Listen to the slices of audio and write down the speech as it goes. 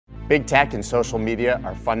Big tech and social media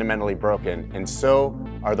are fundamentally broken, and so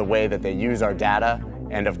are the way that they use our data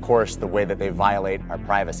and, of course, the way that they violate our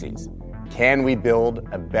privacies. Can we build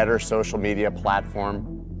a better social media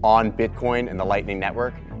platform on Bitcoin and the Lightning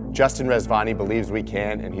Network? Justin Rezvani believes we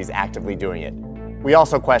can, and he's actively doing it. We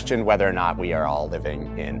also question whether or not we are all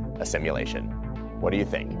living in a simulation. What do you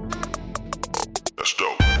think? Let's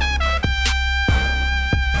go.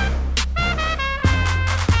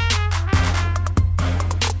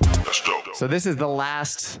 So this is the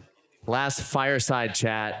last fireside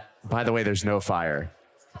chat. By the way, there's no fire.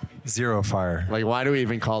 Zero fire. Like, why do we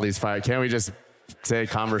even call these fire? Can't we just say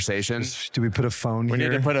conversation? Do we put a phone here? We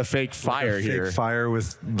need to put a fake fire here. Fake fire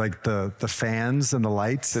with like the fans and the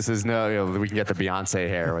lights. This is we can get the Beyonce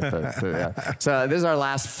hair with the So this is our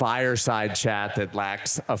last fireside chat that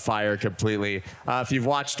lacks a fire completely. If you've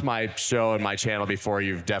watched my show and my channel before,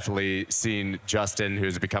 you've definitely seen Justin,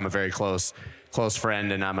 who's become a very close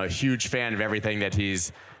friend, and I'm a huge fan of everything that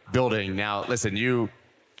he's building. Now, listen, you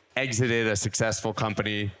exited a successful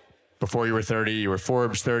company before you were 30. You were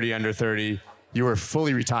Forbes 30 under 30. You were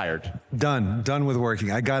fully retired. Done with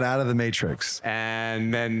working. I got out of the Matrix.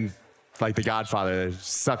 And then, like the Godfather,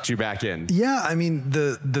 sucked you back in. Yeah, I mean,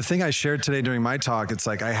 the thing I shared today during my talk, it's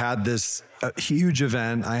like I had this huge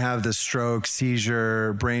event. I have this stroke,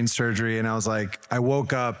 seizure, brain surgery, and I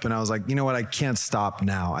woke up and I was like, you know what? I can't stop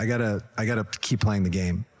now. I gotta keep playing the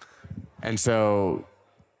game. And so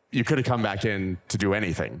you could have come back in to do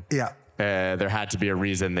anything. Yeah. There had to be a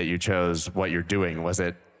reason that you chose what you're doing. Was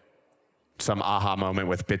it some aha moment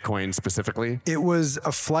with Bitcoin specifically? It was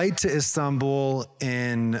a flight to Istanbul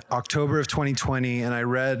in October of 2020, and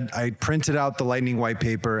I printed out the Lightning white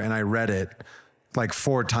paper and I read it like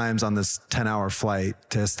 4 times on this 10-hour flight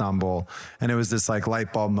to Istanbul. And it was this like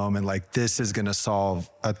light bulb moment, like this is gonna solve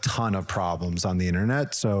a ton of problems on the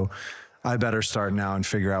internet. So I better start now and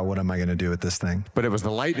figure out what am I gonna do with this thing. But it was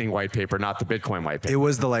the Lightning white paper, not the Bitcoin white paper. It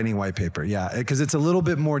was the Lightning white paper, yeah. Because it's a little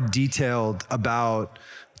bit more detailed about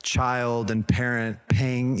child and parent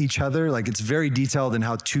paying each other. Like it's very detailed in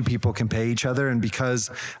how 2 people can pay each other. And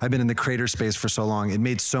because I've been in the creator space for so long, it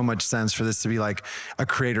made so much sense for this to be like a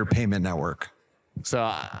creator payment network. So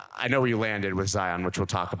I know where you landed with Zion, which we'll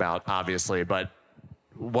talk about, obviously, but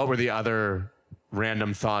what were the other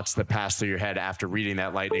random thoughts that passed through your head after reading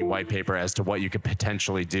that Lightning white paper as to what you could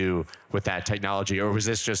potentially do with that technology? Or was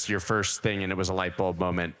this just your first thing and it was a light bulb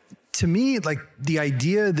moment? To me, like the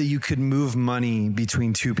idea that you could move money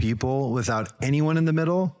between 2 people without anyone in the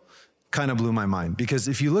middle kind of blew my mind. Because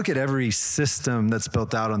if you look at every system that's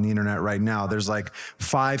built out on the internet right now, there's like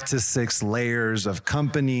 5 to 6 layers of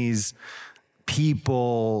companies,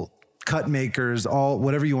 people, cut makers, all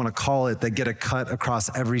whatever you want to call it, that get a cut across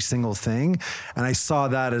every single thing. And I saw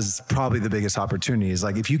that as probably the biggest opportunity is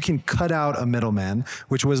like, if you can cut out a middleman,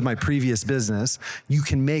 which was my previous business, you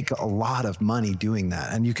can make a lot of money doing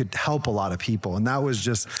that and you could help a lot of people. And that was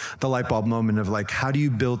just the light bulb moment of like, how do you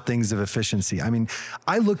build things of efficiency? I mean,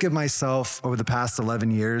 I look at myself over the past 11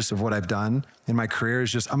 years of what I've done in my career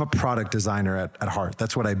is just, I'm a product designer at heart.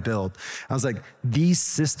 That's what I build. I was like, these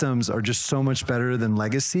systems are just so much better than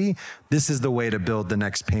legacy. This is the way to build the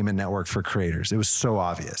next payment network for creators. It was so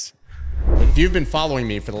obvious. If you've been following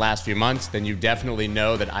me for the last few months, then you definitely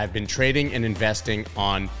know that I've been trading and investing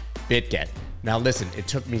on BitGet. Now listen, it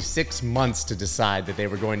took me 6 months to decide that they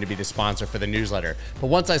were going to be the sponsor for the newsletter. But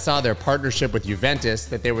once I saw their partnership with Juventus,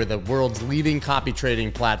 that they were the world's leading copy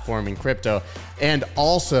trading platform in crypto, and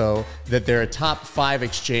also that they're a top 5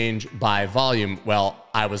 exchange by volume, well,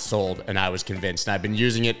 I was sold and I was convinced. And I've been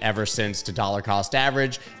using it ever since to dollar cost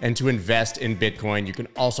average and to invest in Bitcoin. You can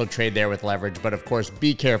also trade there with leverage, but of course,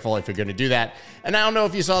 be careful if you're gonna do that. And I don't know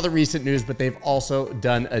if you saw the recent news, but they've also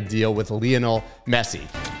done a deal with Lionel Messi.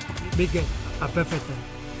 BitGet, a perfect.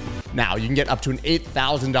 Now, you can get up to an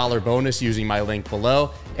 $8,000 bonus using my link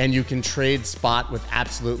below, and you can trade spot with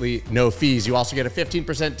absolutely no fees. You also get a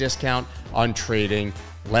 15% discount on trading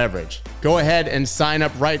leverage. Go ahead and sign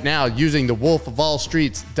up right now using the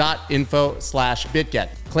wolfofallstreets.info/BitGet.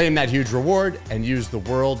 Claim that huge reward and use the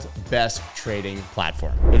world's best trading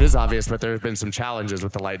platform. It is obvious, but there have been some challenges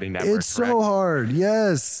with the Lightning Network. It's so hard.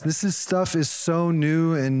 Yes. Stuff is so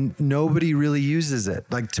new and nobody really uses it.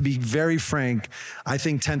 Like, to be very frank, I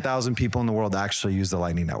think 10,000 people in the world actually use the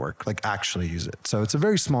Lightning Network, like actually use it. So it's a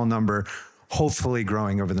very small number, hopefully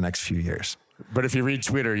growing over the next few years. But if you read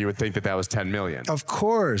Twitter, you would think that was 10 million. Of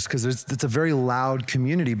course, because it's a very loud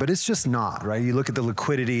community, but it's just not, right? You look at the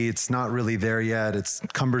liquidity, it's not really there yet. It's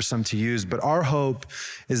cumbersome to use. But our hope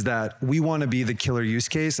is that we want to be the killer use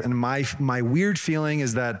case. And my weird feeling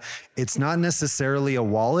is that it's not necessarily a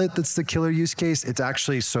wallet that's the killer use case. It's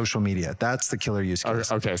actually social media. That's the killer use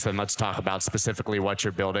case. Okay, so then let's talk about specifically what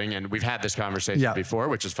you're building. And we've had this conversation before,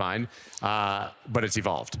 which is fine, but it's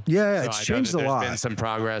evolved. Yeah, it's changed a lot. There's been some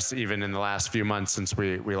progress even in the last few months since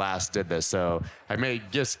we last did this. So I may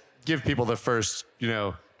just give people the first,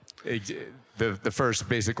 the first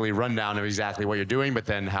basically rundown of exactly what you're doing, but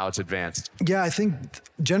then how it's advanced. Yeah, I think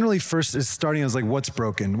generally first is starting as like what's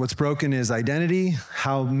broken. What's broken is identity,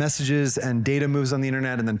 how messages and data moves on the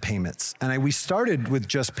internet, and then payments. And we started with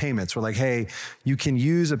just payments. We're like, hey, you can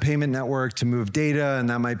use a payment network to move data, and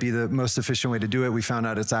that might be the most efficient way to do it. We found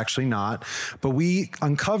out it's actually not. But we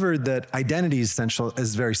uncovered that identity is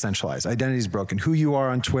very centralized. Identity is broken. Who you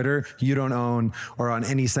are on Twitter, you don't own, or on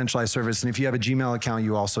any centralized service. And if you have a Gmail account,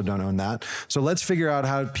 you also don't own that. So let's figure out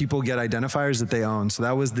how people get identifiers that they own. So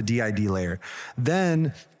that was the DID layer.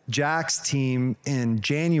 Then Jack's team in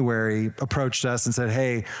January approached us and said,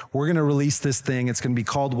 hey, we're going to release this thing. It's going to be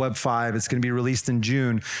called Web 5. It's going to be released in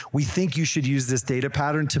June. We think you should use this data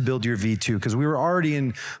pattern to build your V2, because we were already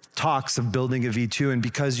in talks of building a V2. And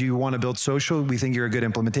because you want to build social, we think you're a good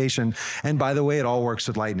implementation. And by the way, it all works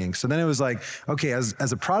with Lightning. So then it was like, okay, as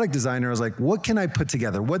a product designer, I was like, what can I put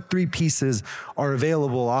together? What 3 pieces are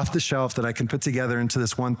available off the shelf that I can put together into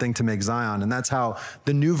this one thing to make Zion? And that's how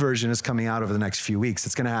the new version is coming out over the next few weeks.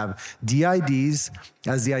 It's going to have DIDs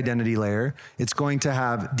as the identity layer. It's going to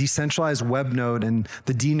have decentralized web node and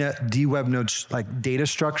the D-web node like data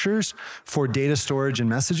structures for data storage and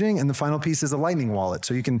messaging. And the final piece is a Lightning wallet.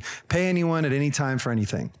 So you can pay anyone at any time for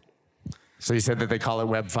anything. So you said that they call it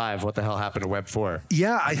Web 5. What the hell happened to Web 4?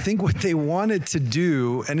 Yeah, I think what they wanted to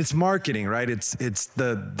do, and it's marketing, right? It's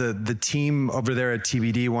the team over there at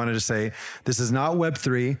TBD wanted to say, this is not Web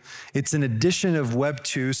 3. It's an addition of Web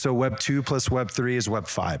 2. So Web 2 plus Web 3 is Web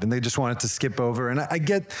 5. And they just wanted to skip over. And I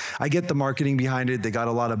get the marketing behind it. They got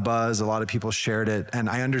a lot of buzz. A lot of people shared it. And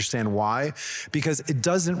I understand why, because it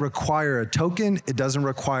doesn't require a token. It doesn't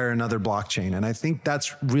require another blockchain. And I think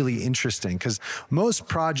that's really interesting, because most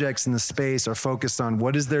projects in the space are focused on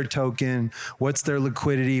what is their token, what's their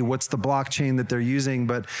liquidity, what's the blockchain that they're using.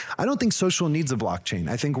 But I don't think social needs a blockchain.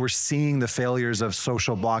 I think we're seeing the failures of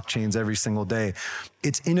social blockchains every single day.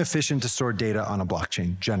 It's inefficient to store data on a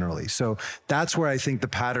blockchain generally. So that's where I think the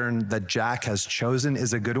pattern that Jack has chosen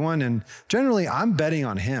is a good one. And generally, I'm betting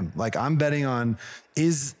on him. Like, I'm betting on,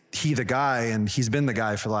 is he the guy? And he's been the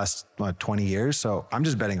guy for the last 20 years. So I'm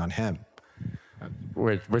just betting on him.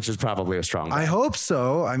 Which is probably a strong bet. I hope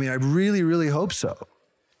so. I mean, I really, really hope so.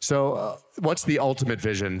 So what's the ultimate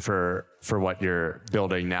vision for what you're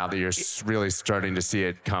building now that you're really starting to see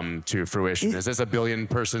it come to fruition? Is this a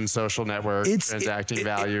billion-person social network transacting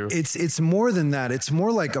value? It's more than that. It's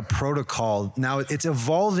more like a protocol. Now it's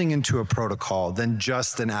evolving into a protocol than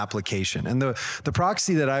just an application. And the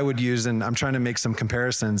proxy that I would use, and I'm trying to make some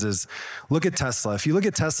comparisons, is look at Tesla. If you look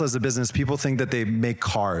at Tesla as a business, people think that they make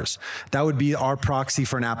cars. That would be our proxy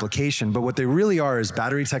for an application. But what they really are is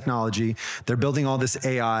battery technology. They're building all this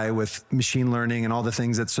AI with machine learning and all the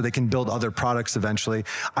things so they can build other products eventually.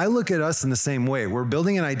 I look at us in the same way. We're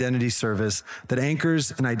building an identity service that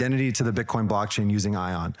anchors an identity to the Bitcoin blockchain using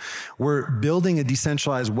Ion. We're building a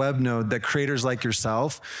decentralized web node that creators like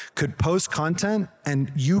yourself could post content,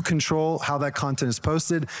 and you control how that content is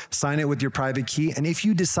posted, sign it with your private key. And if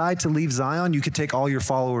you decide to leave Zion, you could take all your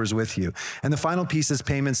followers with you. And the final piece is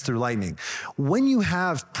payments through Lightning. When you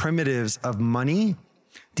have primitives of money,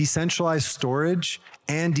 decentralized storage,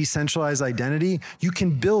 and decentralized identity, you can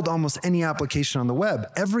build almost any application on the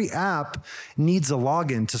web. Every app needs a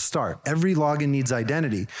login to start. Every login needs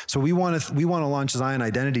identity. So we want to launch Zion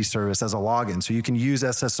Identity Service as a login. So you can use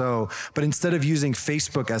SSO, but instead of using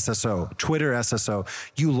Facebook SSO, Twitter SSO,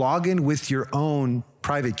 you log in with your own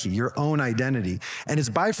private key, your own identity. And it's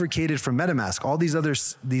bifurcated from MetaMask. All these other,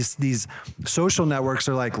 these social networks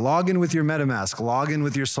are like, log in with your MetaMask, log in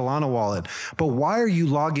with your Solana wallet. But why are you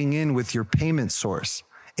logging in with your payment source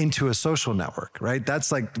into a social network, right?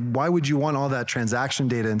 That's like, why would you want all that transaction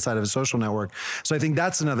data inside of a social network? So I think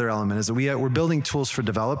that's another element, is that we're building tools for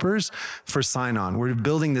developers for sign-on. We're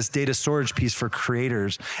building this data storage piece for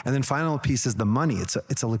creators. And then final piece is the money.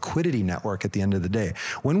 It's a liquidity network at the end of the day.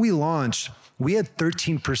 When we launched, we had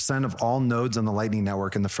 13% of all nodes on the Lightning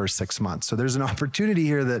Network in the first 6 months. So there's an opportunity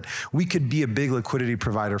here that we could be a big liquidity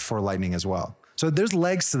provider for Lightning as well. So there's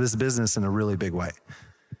legs to this business in a really big way.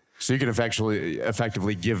 So you can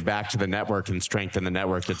effectively give back to the network and strengthen the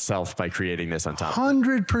network itself by creating this on top.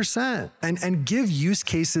 100%. And give use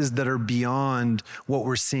cases that are beyond what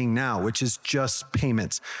we're seeing now, which is just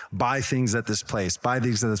payments. Buy things at this place, buy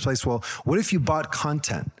things at this place. Well, what if you bought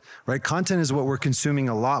content, right? Content is what we're consuming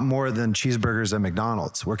a lot more than cheeseburgers at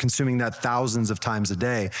McDonald's. We're consuming that thousands of times a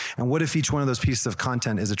day. And what if each one of those pieces of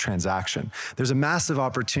content is a transaction? There's a massive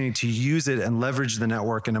opportunity to use it and leverage the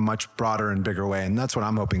network in a much broader and bigger way. And that's what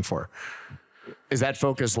I'm hoping for. Is that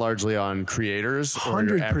focused largely on creators or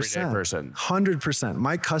your everyday person? 100%.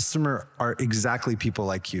 My customer are exactly people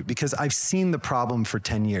like you, because I've seen the problem for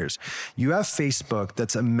 10 years. You have Facebook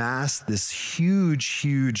that's amassed this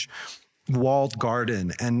huge walled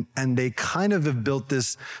garden, and they kind of have built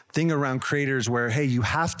this thing around creators where, hey, you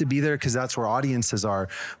have to be there because that's where audiences are.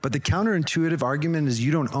 But the counterintuitive argument is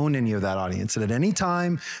you don't own any of that audience, and at any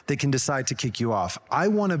time they can decide to kick you off. I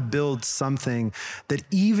want to build something that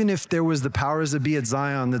even if there was the powers that be at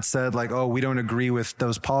Zion that said like, oh, we don't agree with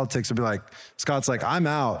those politics, I'd be like, Scott's like, I'm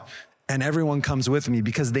out. And everyone comes with me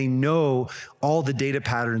because they know all the data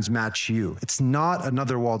patterns match you. It's not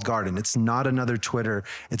another walled garden. It's not another Twitter.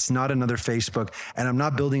 It's not another Facebook. And I'm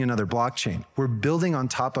not building another blockchain. We're building on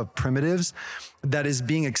top of primitives that is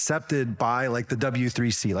being accepted by like the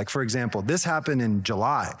W3C. Like for example, this happened in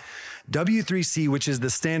July. W3C, which is the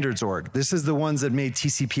standards org. This is the ones that made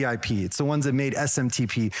TCP/IP. It's the ones that made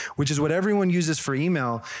SMTP, which is what everyone uses for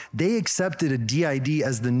email. They accepted a DID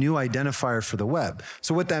as the new identifier for the web.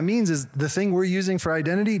 So what that means is the thing we're using for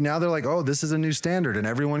identity, now they're like, oh, this is a new standard and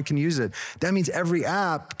everyone can use it. That means every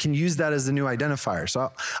app can use that as the new identifier.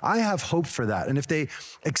 So I have hope for that. And if they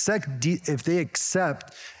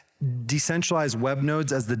accept decentralized web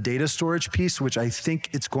nodes as the data storage piece, which I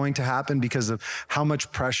think it's going to happen because of how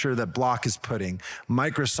much pressure that Block is putting,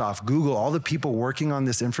 Microsoft, Google, all the people working on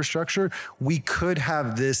this infrastructure, we could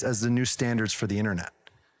have this as the new standards for the internet.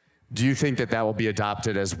 Do you think that will be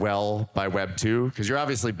adopted as well by Web 2? Because you're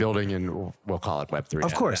obviously building in, we'll call it Web 3.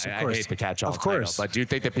 Of course, I hate the catch-all title, but do you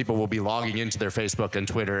think that people will be logging into their Facebook and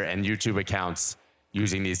Twitter and YouTube accounts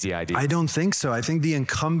using these DIDs? I don't think so. I think the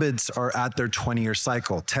incumbents are at their 20-year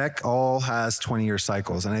cycle. Tech all has 20-year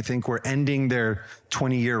cycles, and I think we're ending their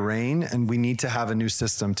 20-year reign, and we need to have a new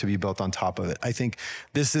system to be built on top of it. I think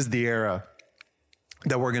this is the era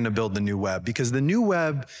that we're going to build the new web, because the new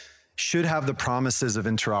web should have the promises of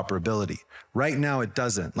interoperability. Right now, it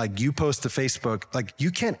doesn't. Like you post to Facebook, like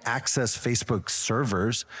you can't access Facebook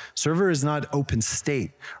servers. Server is not open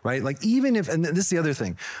state, right? Like even if, and this is the other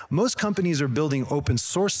thing, most companies are building open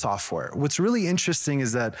source software. What's really interesting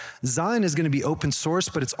is that Zion is going to be open source,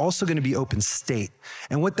 but it's also going to be open state.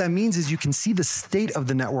 And what that means is you can see the state of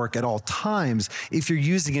the network at all times if you're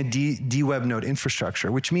using a D-Web node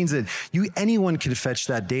infrastructure, which means that anyone can fetch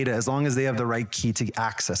that data as long as they have the right key to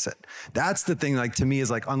access it. That's the thing, like to me,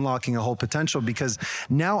 is like unlocking a whole potential, because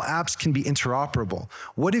now apps can be interoperable.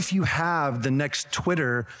 What if you have the next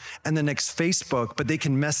Twitter and the next Facebook, but they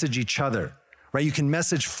can message each other, right? You can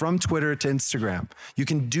message from Twitter to Instagram. You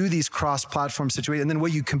can do these cross-platform situations. And then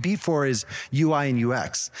what you compete for is UI and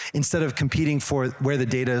UX instead of competing for where the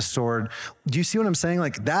data is stored. Do you see what I'm saying?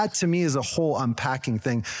 Like that to me is a whole unpacking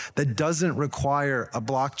thing that doesn't require a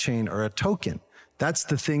blockchain or a token. That's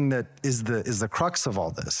the thing that is the crux of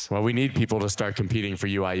all this. Well, we need people to start competing for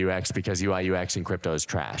UI UX because UI UX in crypto is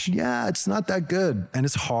trash. Yeah, it's not that good and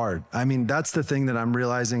it's hard. I mean, that's the thing that I'm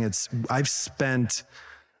realizing. I've spent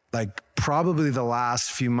like probably the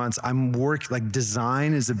last few months, like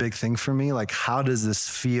design is a big thing for me. Like, how does this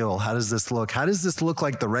feel? How does this look? How does this look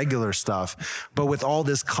like the regular stuff? But with all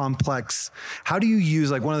this complex, how do you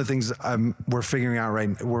use, like one of the things we're figuring out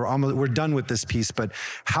we're done with this piece, but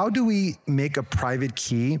how do we make a private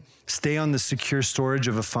key stay on the secure storage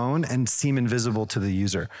of a phone and seem invisible to the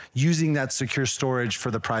user, using that secure storage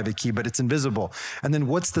for the private key, but it's invisible? And then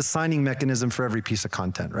what's the signing mechanism for every piece of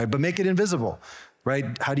content, right? But make it invisible. Right?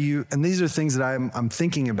 How do you, and these are things that I'm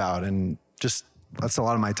thinking about, and just that's a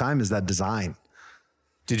lot of my time is that design.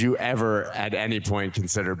 Did you ever at any point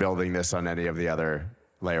consider building this on any of the other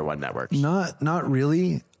layer one networks? Not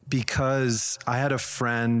really, because I had a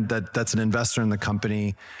friend that's an investor in the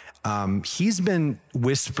company. He's been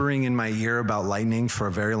whispering in my ear about Lightning for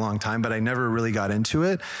a very long time, but I never really got into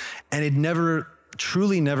it. And it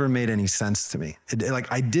truly never made any sense to me.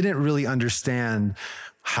 I didn't really understand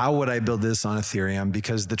how would I build this on Ethereum?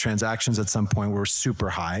 Because the transactions at some point were super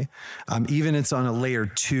high. Even it's on a layer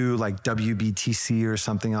 2, like WBTC or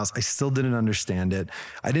something else, I still didn't understand it.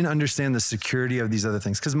 I didn't understand the security of these other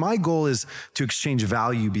things, because my goal is to exchange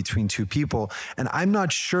value between two people. And I'm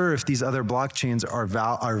not sure if these other blockchains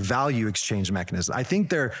are value exchange mechanisms. I think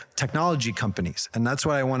they're technology companies. And that's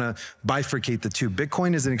why I want to bifurcate the two.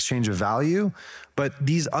 Bitcoin is an exchange of value, but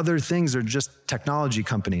these other things are just technology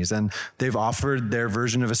companies, and they've offered their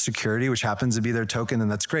version of a security, which happens to be their token,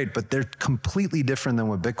 and that's great, but they're completely different than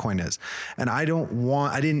what Bitcoin is. And I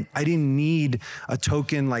didn't need a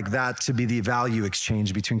token like that to be the value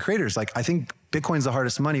exchange between creators. Like, I think Bitcoin's the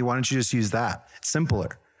hardest money. Why don't you just use that? It's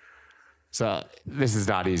simpler. So this is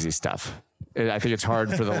not easy stuff. I think it's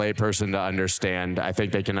hard for the layperson to understand. I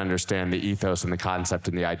think they can understand the ethos and the concept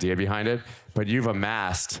and the idea behind it, but you've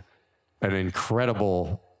amassed an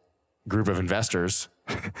incredible group of investors.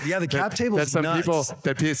 Yeah, the cap table is nuts.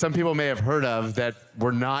 Some people may have heard of that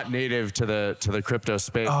were not native to the crypto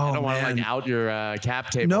space. Oh, I don't want to like out your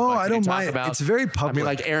cap table. No, I don't mind. It's very public. I mean,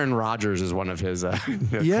 like Aaron Rodgers is one of his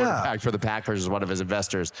quarterback for the Packers is one of his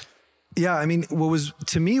investors. Yeah, I mean, what was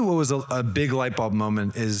a big light bulb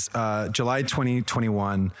moment is July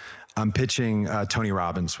 2021. I'm pitching Tony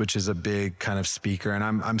Robbins, which is a big kind of speaker, and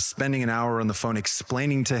I'm spending an hour on the phone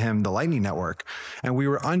explaining to him the Lightning Network, and we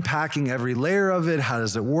were unpacking every layer of it. How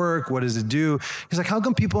does it work? What does it do? He's like, how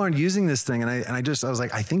come people aren't using this thing? And I was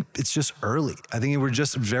like, I think it's just early. I think we're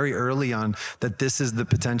just very early on that this is the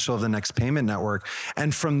potential of the next payment network.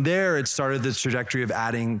 And from there, it started the trajectory of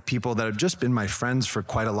adding people that have just been my friends for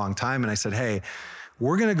quite a long time. And I said, hey,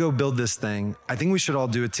 we're going to go build this thing. I think we should all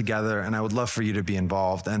do it together, and I would love for you to be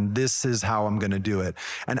involved. And this is how I'm going to do it.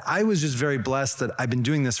 And I was just very blessed that I've been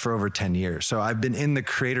doing this for over 10 years. So I've been in the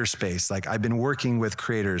creator space. Like, I've been working with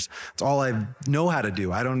creators. It's all I know how to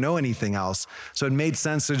do. I don't know anything else. So it made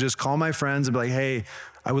sense to just call my friends and be like, hey,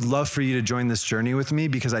 I would love for you to join this journey with me,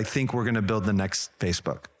 because I think we're going to build the next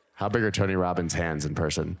Facebook. How big are Tony Robbins' hands in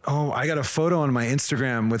person? Oh, I got a photo on my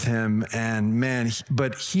Instagram with him, and man,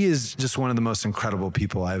 but he is just one of the most incredible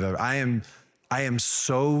people I've ever. I am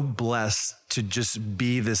so blessed to just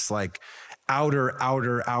be this like outer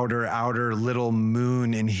little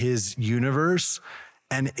moon in his universe.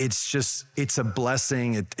 And it's a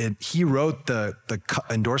blessing. He wrote the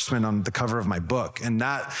endorsement on the cover of my book. And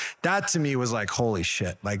that to me was like, holy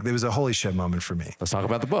shit. Like, there was a holy shit moment for me. Let's talk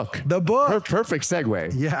about the book. The book. Perfect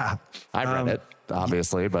segue. Yeah. I read it,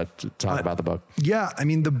 obviously, but talk about the book. Yeah. I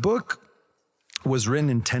mean, the book was written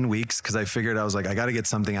in 10 weeks because I figured, I was like, I got to get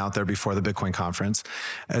something out there before the Bitcoin conference.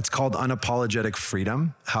 It's called Unapologetic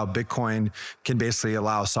Freedom, how Bitcoin can basically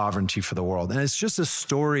allow sovereignty for the world. And it's just a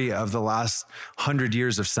story of the last 100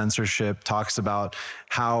 years of censorship, talks about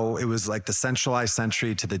how it was like the centralized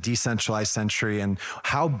century to the decentralized century, and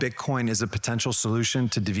how Bitcoin is a potential solution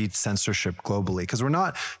to defeat censorship globally. Because we're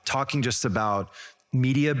not talking just about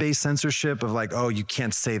media-based censorship of like, oh, you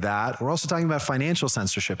can't say that. We're also talking about financial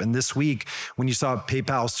censorship. And this week, when you saw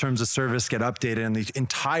PayPal's terms of service get updated and the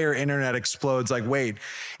entire internet explodes, like, wait,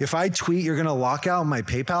 if I tweet, you're going to lock out my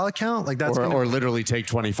PayPal account? Like, that's or literally take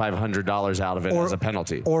 $2,500 out of it as a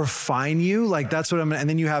penalty. Or fine you. Like, that's what and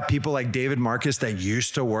then you have people like David Marcus that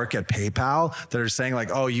used to work at PayPal that are saying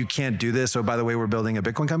like, oh, you can't do this. Oh, by the way, we're building a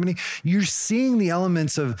Bitcoin company. You're seeing the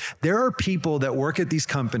elements of, there are people that work at these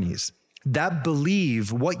companies that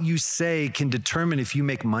believe what you say can determine if you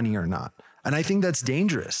make money or not. And I think that's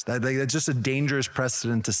dangerous. That's just a dangerous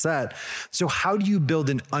precedent to set. So how do you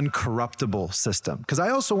build an uncorruptible system? Because I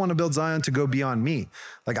also want to build Zion to go beyond me.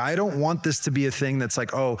 Like, I don't want this to be a thing that's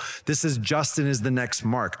like, oh, this is Justin is the next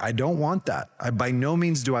Mark. I don't want that. By no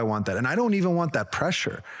means do I want that. And I don't even want that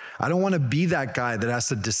pressure. I don't want to be that guy that has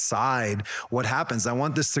to decide what happens. I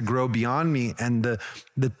want this to grow beyond me. And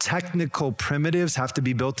the technical primitives have to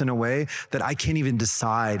be built in a way that I can't even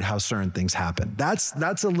decide how certain things happen.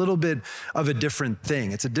 That's a little bit of a different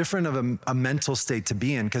thing. It's a different of a mental state to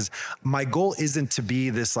be in, because my goal isn't to be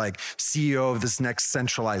this like CEO of this next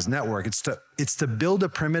centralized network. It's to build a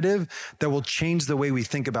primitive that will change the way we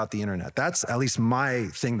think about the internet. That's at least my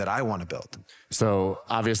thing that I want to build. So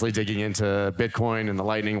obviously digging into Bitcoin and the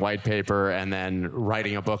Lightning white paper, and then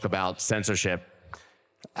writing a book about censorship.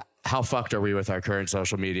 How fucked are we with our current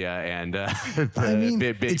social media and I mean,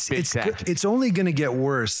 big tech? It's only going to get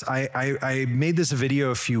worse. I made this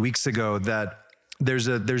video a few weeks ago that there's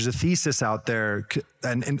a thesis out there.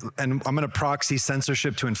 and I'm going to proxy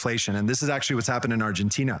censorship to inflation. And this is actually what's happened in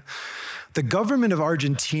Argentina. The government of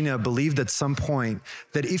Argentina believed at some point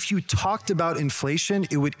that if you talked about inflation,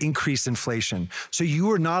 it would increase inflation. So you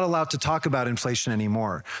are not allowed to talk about inflation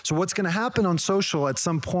anymore. So what's going to happen on social at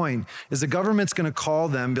some point is the government's going to call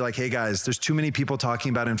them, be like, hey guys, there's too many people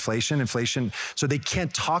talking about inflation. So they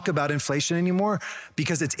can't talk about inflation anymore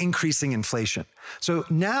because it's increasing inflation. So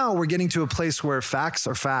now we're getting to a place where facts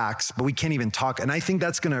are facts, but we can't even talk. And I think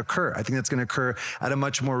that's going to occur. I think that's going to occur at a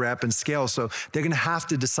much more rapid scale. So they're going to have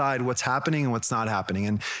to decide what's happening and what's not happening.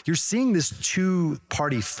 And you're seeing this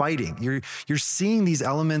two-party fighting. You're seeing these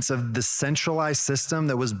elements of the centralized system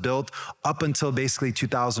that was built up until basically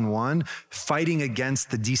 2001, fighting against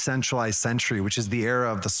the decentralized century, which is the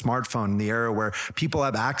era of the smartphone, the era where people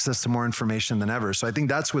have access to more information than ever. So I think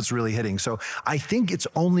that's what's really hitting. So I think it's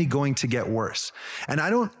only going to get worse. And I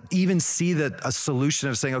don't even see that a solution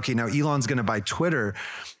of saying, okay, now Elon's going to buy Twitter.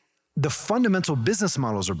 The fundamental business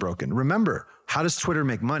models are broken. Remember, how does Twitter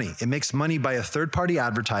make money? It makes money by a third-party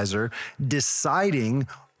advertiser deciding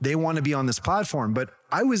they want to be on this platform. But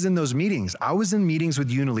I was in those meetings. I was in meetings with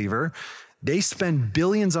Unilever. They spend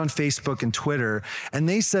billions on Facebook and Twitter, and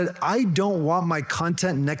they said, I don't want my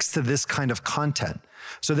content next to this kind of content.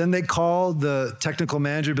 So then they call the technical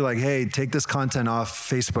manager, be like, hey, take this content off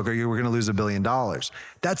Facebook or we're going to lose $1 billion.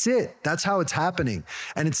 That's it. That's how it's happening.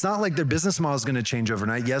 And it's not like their business model is going to change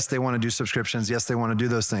overnight. Yes, they want to do subscriptions. Yes, they want to do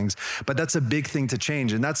those things. But that's a big thing to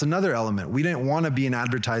change. And that's another element. We didn't want to be an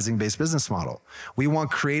advertising-based business model. We want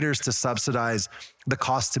creators to subsidize the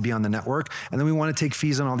cost to be on the network. And then we want to take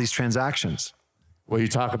fees on all these transactions. Well, you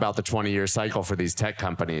talk about the 20-year cycle for these tech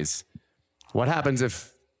companies. What happens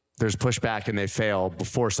if there's pushback and they fail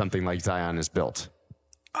before something like Zion is built?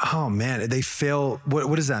 Oh man, they fail.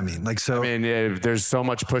 What does that mean? Like, so I mean, there's so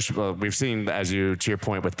much push. Well, we've seen, as you to your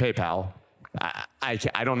point with PayPal.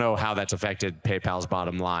 I don't know how that's affected PayPal's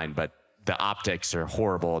bottom line, but the optics are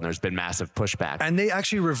horrible, and there's been massive pushback. And they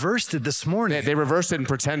actually reversed it this morning. They reversed it and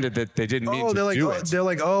pretended that they didn't mean to do it. They're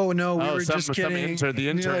like, oh no, we were just kidding. The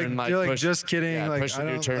intern, just kidding. Yeah, like,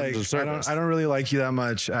 I don't really like you that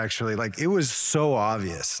much, actually. Like, it was so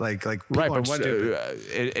obvious. Like right, but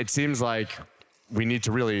it seems like we need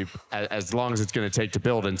to really, as long as it's going to take to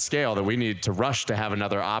build and scale, that we need to rush to have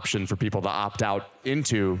another option for people to opt out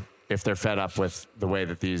into if they're fed up with the way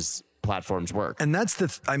that these platforms work. And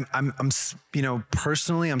that's I'm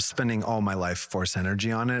personally, I'm spending all my life force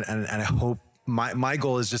energy on it. And I hope my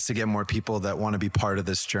goal is just to get more people that want to be part of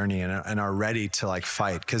this journey and are ready to like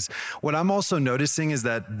fight. Because what I'm also noticing is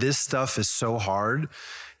that this stuff is so hard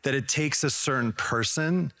that it takes a certain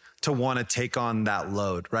person to want to take on that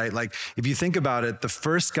load, right? Like if you think about it, the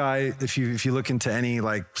first guy, if you look into any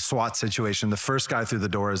like SWAT situation, the first guy through the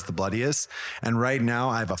door is the bloodiest. And right now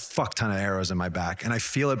I have a fuck ton of arrows in my back and I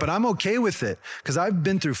feel it, but I'm okay with it because I've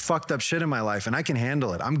been through fucked up shit in my life and I can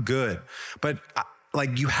handle it. I'm good. But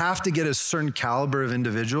like you have to get a certain caliber of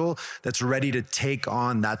individual that's ready to take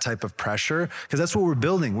on that type of pressure because that's what we're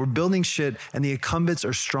building. We're building shit and the incumbents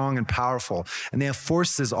are strong and powerful and they have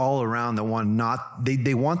forces all around that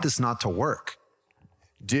they want this not to work.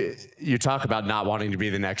 You talk about not wanting to be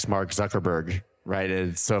the next Mark Zuckerberg, right?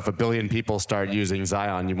 And so if 1 billion people start using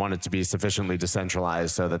Zion, you want it to be sufficiently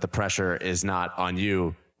decentralized so that the pressure is not on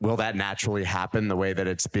you. Will that naturally happen the way that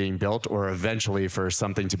it's being built? Or eventually for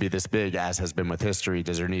something to be this big, as has been with history,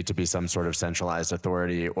 does there need to be some sort of centralized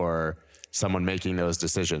authority or someone making those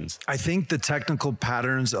decisions? I think the technical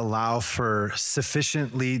patterns allow for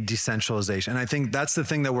sufficiently decentralization. And I think that's the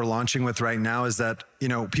thing that we're launching with right now is that,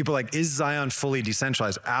 people are like, is Zion fully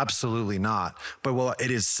decentralized? Absolutely not. But well, it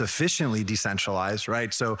is sufficiently decentralized,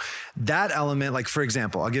 right? So that element, like for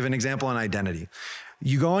example, I'll give an example on identity.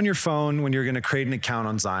 You go on your phone when you're going to create an account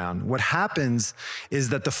on Zion. What happens is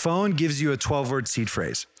that the phone gives you a 12-word seed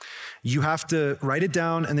phrase. You have to write it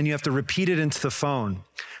down and then you have to repeat it into the phone.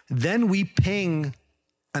 Then we ping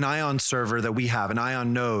an Ion server that we have, an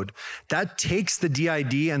Ion node. That takes the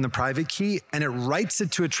DID and the private key and it writes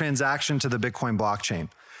it to a transaction to the Bitcoin blockchain.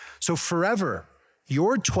 So forever,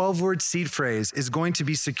 your 12-word seed phrase is going to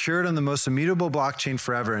be secured on the most immutable blockchain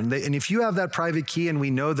forever. And if you have that private key and we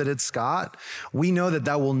know that it's Scott, we know that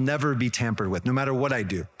that will never be tampered with, no matter what I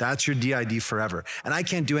do. That's your DID forever. And I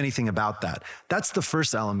can't do anything about that. That's the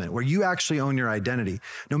first element where you actually own your identity.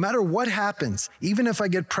 No matter what happens, even if I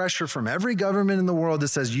get pressure from every government in the world that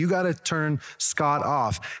says you got to turn Scott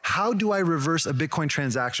off, how do I reverse a Bitcoin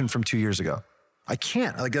transaction from 2 years ago? I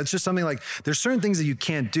can't. Like, that's just something like, there's certain things that you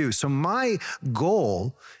can't do. So my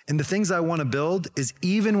goal and the things I want to build is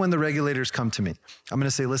even when the regulators come to me, I'm going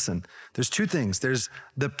to say, listen, there's two things. There's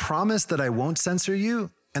the promise that I won't censor you,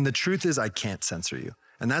 And the truth is I can't censor you.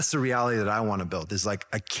 And that's the reality that I want to build, is like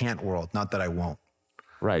a can't world, not that I won't.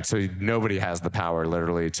 Right. So nobody has the power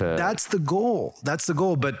literally to. That's the goal. That's the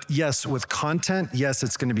goal. But yes, with content, yes,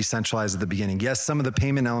 it's going to be centralized at the beginning. Yes, some of the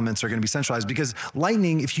payment elements are going to be centralized, because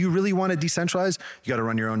Lightning, if you really want to decentralize, you got to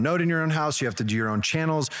run your own node in your own house. You have to do your own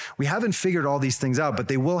channels. We haven't figured all these things out, but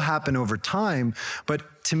they will happen over time.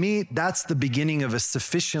 But to me, that's the beginning of a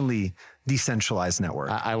sufficiently decentralized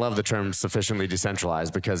network. I love the term sufficiently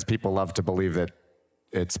decentralized, because people love to believe that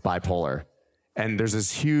it's bipolar. And there's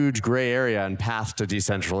this huge gray area and path to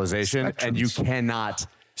decentralization, and you cannot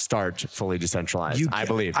start fully decentralized, I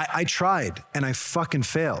believe. I tried and I fucking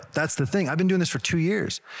failed. That's the thing. I've been doing this for 2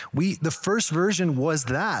 years. The first version was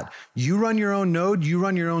that. You run your own node, you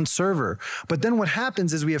run your own server. But then what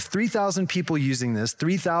happens is we have 3,000 people using this,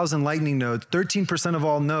 3,000 Lightning nodes, 13% of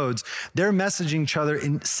all nodes. They're messaging each other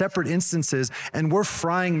in separate instances, and we're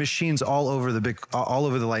frying machines all over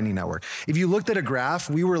the Lightning network. If you looked at a graph,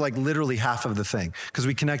 we were like literally half of the thing, because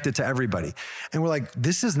we connected to everybody. And we're like,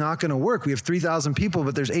 this is not going to work. We have 3,000 people,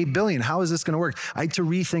 but there's 8 billion. How is this going to work? I had to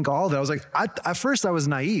rethink all of it. I was like, at first I was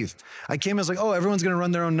naive. I came, I was like, oh, everyone's going to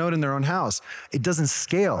run their own node in their own house. It doesn't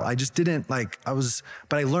scale. I just didn't but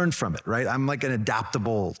I learned from it, right? I'm like an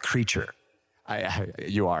adaptable creature.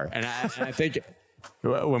 You are. And I think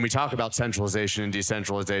when we talk about centralization and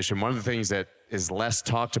decentralization, one of the things that is less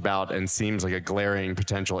talked about and seems like a glaring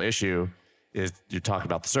potential issue is you talk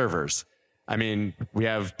about the servers. I mean, we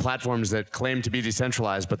have platforms that claim to be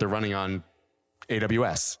decentralized, but they're running on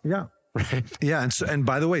AWS. Yeah. Right. Yeah. And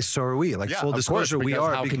by the way, so are we. Like, full disclosure, we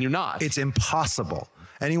are. How can you not? It's impossible.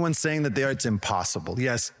 Anyone saying that it's impossible.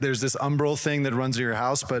 Yes, there's this Umbrel thing that runs in your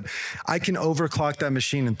house, but I can overclock that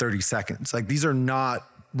machine in 30 seconds. Like, these are not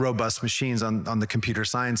robust machines on the computer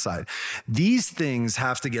science side. These things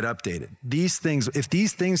have to get updated. If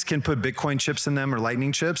these things can put Bitcoin chips in them or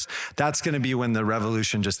Lightning chips, that's going to be when the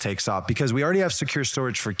revolution just takes off, because we already have secure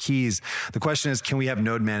storage for keys. The question is, can we have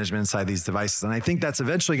node management inside these devices? And I think that's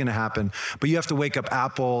eventually going to happen, but you have to wake up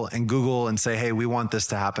Apple and Google and say, hey, we want this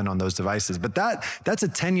to happen on those devices. But that's a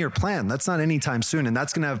 10-year plan. That's not anytime soon. And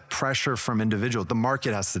that's going to have pressure from individuals. The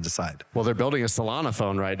market has to decide. Well, they're building a Solana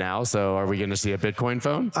phone right now. So are we going to see a Bitcoin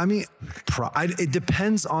phone? I mean, it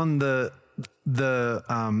depends on it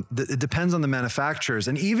depends on the manufacturers,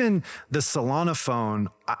 and even the Solana phone.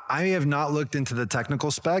 I have not looked into the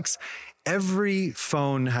technical specs. Every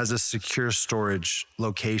phone has a secure storage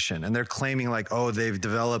location, and they're claiming like, oh, they've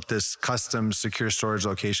developed this custom secure storage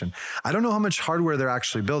location. I don't know how much hardware they're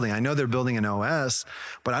actually building. I know they're building an OS,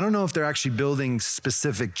 but I don't know if they're actually building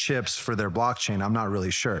specific chips for their blockchain. I'm not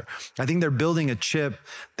really sure. I think they're building a chip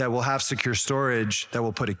that will have secure storage that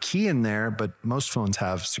will put a key in there, but most phones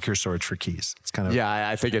have secure storage for keys. It's kind of... Yeah,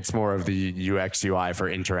 I think it's more of the UX UI for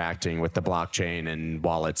interacting with the blockchain and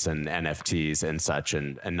wallets and NFTs and such,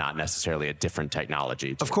 and not necessarily a different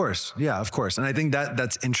technology. Of course. Yeah, of course. And I think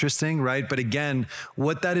that's interesting, right? But again,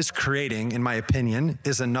 what that is creating, in my opinion,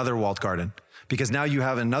 is another walled garden. Because now you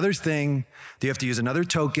have another thing, you have to use another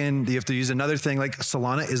token, you have to use another thing. Like,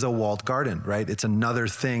 Solana is a walled garden, right? It's another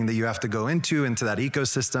thing that you have to go into that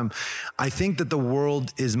ecosystem. I think that the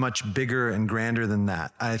world is much bigger and grander than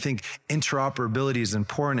that. I think interoperability is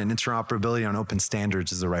important, and interoperability on open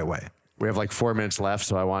standards is the right way. We have like 4 minutes left,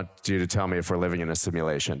 so I want you to tell me if we're living in a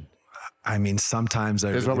simulation. I mean, sometimes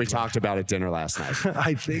this is what we talked about at dinner last night.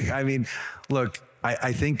 I think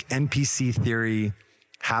NPC theory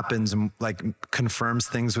happens, like, confirms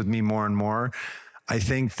things with me more and more. I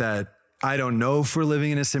think that I don't know if we're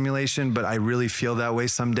living in a simulation, but I really feel that way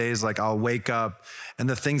some days. Like, I'll wake up and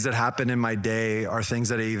the things that happen in my day are things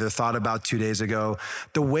that I either thought about 2 days ago.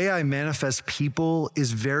 The way I manifest people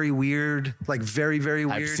is very weird, like very, very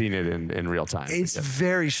weird. I've seen it in real time. It's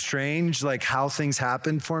very strange, like how things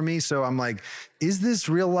happen for me. So I'm like, is this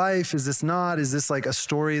real life? Is this not? Is this like a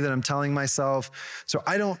story that I'm telling myself? So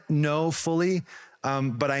I don't know fully,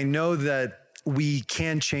 but I know that we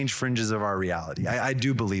can change fringes of our reality. I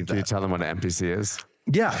do believe that. Can you tell them what an NPC is?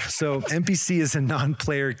 Yeah. So NPC is a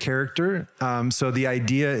non-player character. So the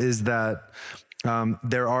idea is that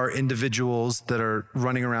there are individuals that are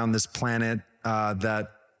running around this planet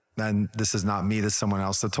and this is not me, this is someone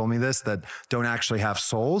else that told me this, that don't actually have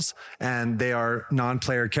souls, and they are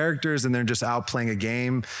non-player characters, and they're just out playing a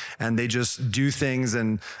game, and they just do things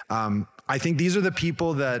and I think these are the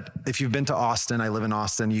people that, if you've been to Austin, I live in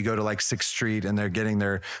Austin, you go to like 6th Street and they're getting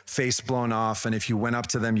their face blown off. And if you went up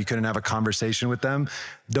to them, you couldn't have a conversation with them.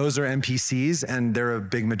 Those are NPCs and they're a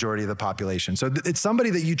big majority of the population. So it's somebody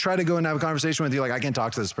that you try to go and have a conversation with, you're like, I can't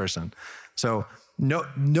talk to this person. So no,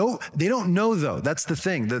 they don't know though. That's the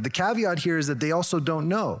thing. The caveat here is that they also don't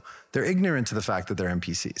know. They're ignorant to the fact that they're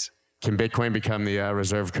NPCs. Can Bitcoin become the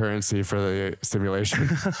reserve currency for the simulation?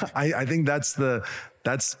 I think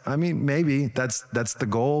maybe that's the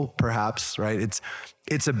goal, perhaps, right?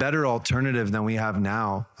 It's a better alternative than we have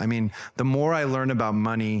now. I mean, the more I learn about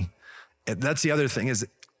money, that's the other thing is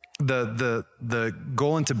the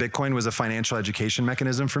goal into Bitcoin was a financial education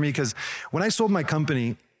mechanism for me, because when I sold my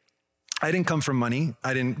company, I didn't come from money.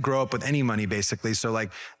 I didn't grow up with any money, basically. So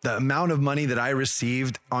like the amount of money that I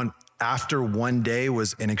received after one day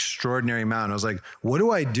was an extraordinary amount. I was like, what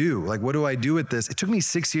do I do? Like, what do I do with this? It took me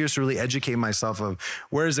 6 years to really educate myself of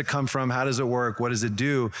where does it come from? How does it work? What does it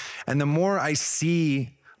do? And the more I see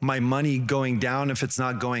my money going down, if it's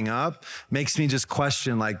not going up, makes me just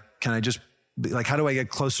question, like, how do I get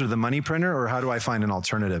closer to the money printer, or how do I find an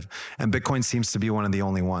alternative? And Bitcoin seems to be one of the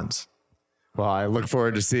only ones. Well, I look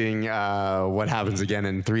forward to seeing what happens again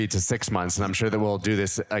in 3 to 6 months, and I'm sure that we'll do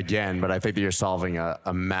this again, but I think that you're solving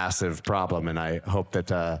a massive problem, and I hope that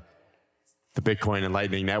the Bitcoin and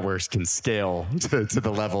Lightning networks can scale to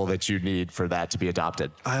the level that you need for that to be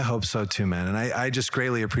adopted. I hope so too, man. And I just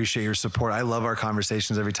greatly appreciate your support. I love our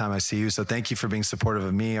conversations every time I see you, so thank you for being supportive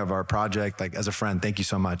of me, of our project, like as a friend. Thank you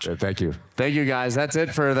so much. Thank you. Thank you, guys. That's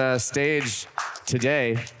it for the stage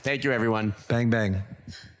today. Thank you, everyone. Bang, bang.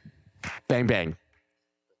 Bang, bang.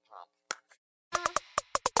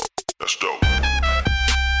 That's dope.